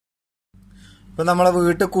ഇപ്പൊ നമ്മളെ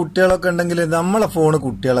വീട്ടിൽ കുട്ടികളൊക്കെ ഉണ്ടെങ്കിൽ നമ്മളെ ഫോണ്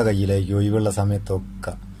കുട്ടികളെ കയ്യിലായിരിക്കും ഒഴിവുള്ള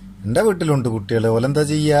സമയത്തൊക്കെ. എന്റെ വീട്ടിലുണ്ട് കുട്ടികൾ. ഓലെന്താ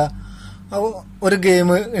ചെയ്യുക, ഒരു ഗെയിം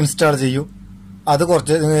ഇൻസ്റ്റാൾ ചെയ്യും, അത്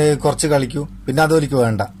കുറച്ച് കളിക്കും, പിന്നെ അതൊരിക്കും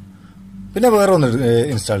വേണ്ട, പിന്നെ വേറെ ഒന്ന്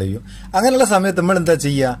ഇൻസ്റ്റാൾ ചെയ്യും. അങ്ങനെയുള്ള സമയത്ത് നമ്മൾ എന്താ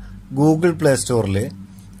ചെയ്യുക, ഗൂഗിൾ പ്ലേ സ്റ്റോറിൽ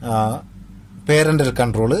പേരന്റൽ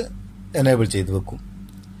കൺട്രോൾ എനേബിൾ ചെയ്ത് വെക്കും.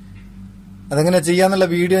 അതെങ്ങനെ ചെയ്യാന്നുള്ള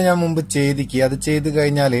വീഡിയോ ഞാൻ മുമ്പ് ചെയ്തിക്കുക. അത് ചെയ്ത്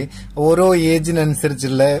കഴിഞ്ഞാൽ ഓരോ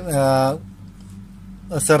ഏജിനനുസരിച്ചുള്ള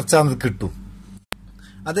സെർച്ചാണ് കിട്ടും.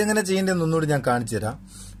 അതെങ്ങനെ ചെയ്യേണ്ടതെന്ന് ഒന്നുകൂടി ഞാൻ കാണിച്ചു തരാം.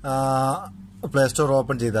 പ്ലേ സ്റ്റോർ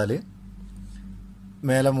ഓപ്പൺ ചെയ്താൽ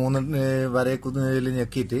മേലെ 3 വരയിൽ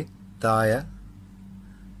ഞെക്കിയിട്ട് താഴെ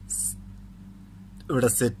ഇവിടെ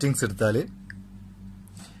സെറ്റിംഗ്സ് എടുത്താൽ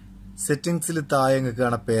സെറ്റിംഗ്സിൽ താഴെ നിങ്ങൾക്ക്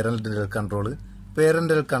കാണാം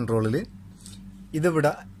പേരന്റൽ കൺട്രോളിൽ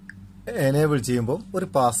ഇതിവിടെ എനേബിൾ ചെയ്യുമ്പോൾ ഒരു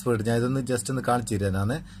പാസ്വേഡ് ഞാൻ ഇതൊന്ന് ജസ്റ്റ് ഒന്ന് കാണിച്ചു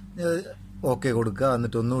തരാനാണ്. ഓക്കെ കൊടുക്കുക,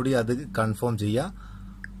 എന്നിട്ട് ഒന്നുകൂടി അത് കൺഫേം ചെയ്യുക.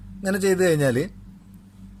 ഇങ്ങനെ ചെയ്ത് കഴിഞ്ഞാൽ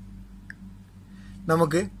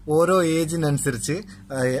നമുക്ക് ഓരോ ഏജിനനുസരിച്ച്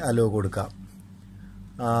അലോ കൊടുക്കാം.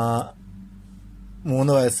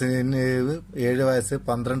 3 വയസ്സിന് 7 വയസ്സ്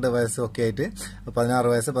 12 വയസ്സ് ഒക്കെ ആയിട്ട്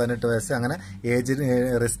 16 വയസ്സ് 18 വയസ്സ് അങ്ങനെ ഏജ്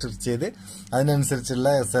റെസ്ട്രിക്ട് ചെയ്ത്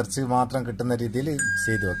അതിനനുസരിച്ചുള്ള സെർച്ച് മാത്രം കിട്ടുന്ന രീതിയിൽ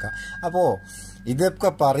ചെയ്തു വെക്കാം. അപ്പോൾ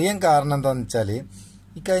ഇതൊക്കെ പറയാൻ കാരണം എന്താണെന്ന് വെച്ചാൽ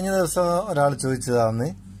ഈ കഴിഞ്ഞ ദിവസം ഒരാൾ ചോദിച്ചതാണ്,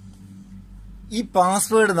 ഈ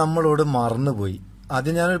പാസ്വേഡ് നമ്മളോട് മറന്നുപോയി.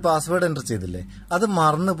 ആദ്യം ഞാനൊരു പാസ്വേഡ് എൻ്റർ ചെയ്തില്ലേ, അത്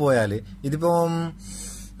മറന്നു പോയാൽ ഇതിപ്പം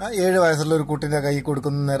 7 വയസ്സുള്ള ഒരു കുട്ടിന്റെ കൈ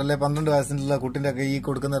കൊടുക്കുന്ന നേരം, അല്ലെ 12 വയസ്സുള്ള കുട്ടിന്റെ കൈ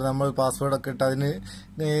കൊടുക്കുന്ന നേരം നമ്മൾ പാസ്വേഡൊക്കെ ഇട്ട്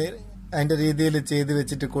അതിന്റെ രീതിയിൽ ചെയ്ത്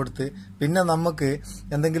വെച്ചിട്ട് കൊടുത്ത് പിന്നെ നമുക്ക്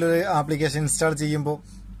എന്തെങ്കിലും ഒരു ആപ്ലിക്കേഷൻ ഇൻസ്റ്റാൾ ചെയ്യുമ്പോൾ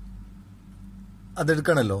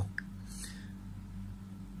അതെടുക്കണല്ലോ,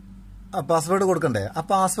 ആ പാസ്വേഡ് കൊടുക്കണ്ടേ. ആ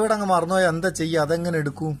പാസ്വേഡ് അങ്ങ് മറന്നുപോയാൽ എന്താ ചെയ്യുക, അതെങ്ങനെ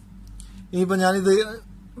എടുക്കും? ഇനിയിപ്പോൾ ഞാനിത്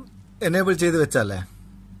എനേബിൾ ചെയ്ത് വെച്ചല്ലേ,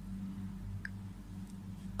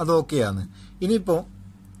 അത് ഓക്കെയാണ്. ഇനിയിപ്പോൾ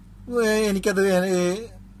എനിക്കത്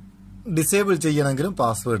ഡിസേബിൾ ചെയ്യണമെങ്കിലും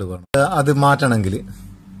പാസ്വേഡ് വേണം, അത് മാറ്റണമെങ്കിൽ.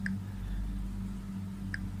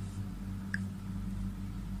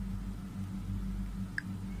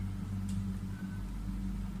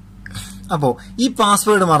 അപ്പോൾ ഈ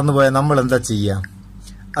പാസ്വേഡ് മറന്നുപോയാൽ നമ്മൾ എന്താ ചെയ്യുക?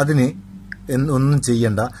 അതിന് ഒന്നും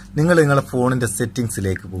ചെയ്യണ്ട, നിങ്ങൾ നിങ്ങളുടെ ഫോണിന്റെ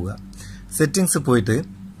സെറ്റിംഗ്സിലേക്ക് പോവുക. സെറ്റിംഗ്സ് പോയിട്ട്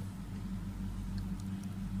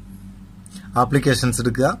ആപ്ലിക്കേഷൻസ്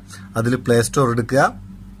എടുക്കുക, അതിൽ പ്ലേ സ്റ്റോർ എടുക്കുക.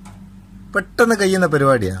 പെട്ടെന്ന് കഴിയുന്ന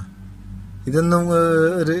പരിപാടിയാണ്, ഇതൊന്നും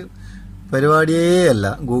ഒരു പരിപാടിയേ അല്ല.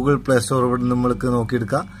 ഗൂഗിൾ പ്ലേ സ്റ്റോർ ഇവിടെ നമ്മൾക്ക്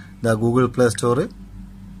നോക്കിയെടുക്കുക. ഇതാ ഗൂഗിൾ പ്ലേ സ്റ്റോർ,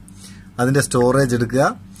 അതിന്റെ സ്റ്റോറേജ് എടുക്കുക,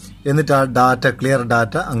 എന്നിട്ട് ആ ഡാറ്റ ക്ലിയർ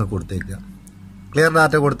ഡാറ്റ അങ്ങ് കൊടുത്തേക്കുക. ക്ലിയർ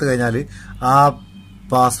ഡാറ്റ കൊടുത്തു കഴിഞ്ഞാൽ ആ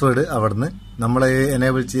പാസ്വേഡ് അവിടുന്ന് നമ്മൾ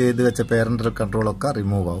എനേബിൾ ചെയ്ത് വെച്ച പേരന്റൽ കൺട്രോളൊക്കെ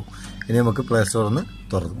റിമൂവ് ആവും. ഇനി നമുക്ക് പ്ലേ സ്റ്റോറിന്ന്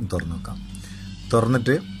തുറന്നു നോക്കാം.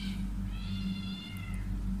 തുറന്നിട്ട്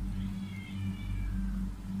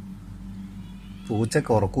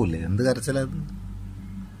പൂച്ചക്ക് ഉറക്കൂല്ലേ, എന്ത് കരച്ചിലായത്?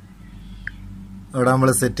 അവിടെ നമ്മൾ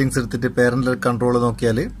സെറ്റിംഗ്സ് എടുത്തിട്ട് പേരന്റൽ കൺട്രോൾ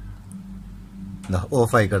നോക്കിയാൽ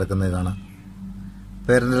ഓഫായി കിടക്കുന്നത് കാണാം.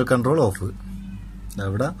 പേരന്റൽ കൺട്രോൾ ഓഫ്,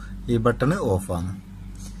 അവിടെ ഈ ബട്ടണ് ഓഫാണ്.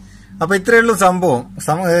 അപ്പൊ ഇത്രയേ ഉള്ളൂ സംഭവം.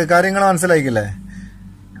 കാര്യങ്ങൾ മനസ്സിലാക്കില്ലേ?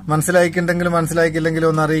 മനസ്സിലാക്കിയിട്ടുണ്ടെങ്കിലും മനസ്സിലാക്കിയില്ലെങ്കിലും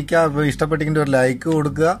ഒന്ന് അറിയിക്കുക. ഇഷ്ടപ്പെട്ടെങ്കിൽ ഒരു ലൈക്ക്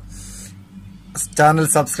കൊടുക്കുക. ചാനൽ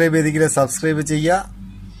സബ്സ്ക്രൈബ് ചെയ്തിട്ടില്ലേ സബ്സ്ക്രൈബ് ചെയ്യുക.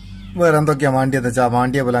 വേറെ എന്തൊക്കെയാ മാണ്ടിയെന്ന് വെച്ചാൽ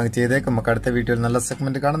മാണ്ടിയ പോലെ അങ്ങ് ചെയ്തേക്കും. നമുക്ക് അടുത്ത വീഡിയോയിൽ നല്ല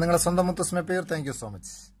സെഗ്മെന്റ് കാണാം. നിങ്ങളെ സ്വന്തം Muthoos Meppayur. Thank you so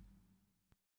much.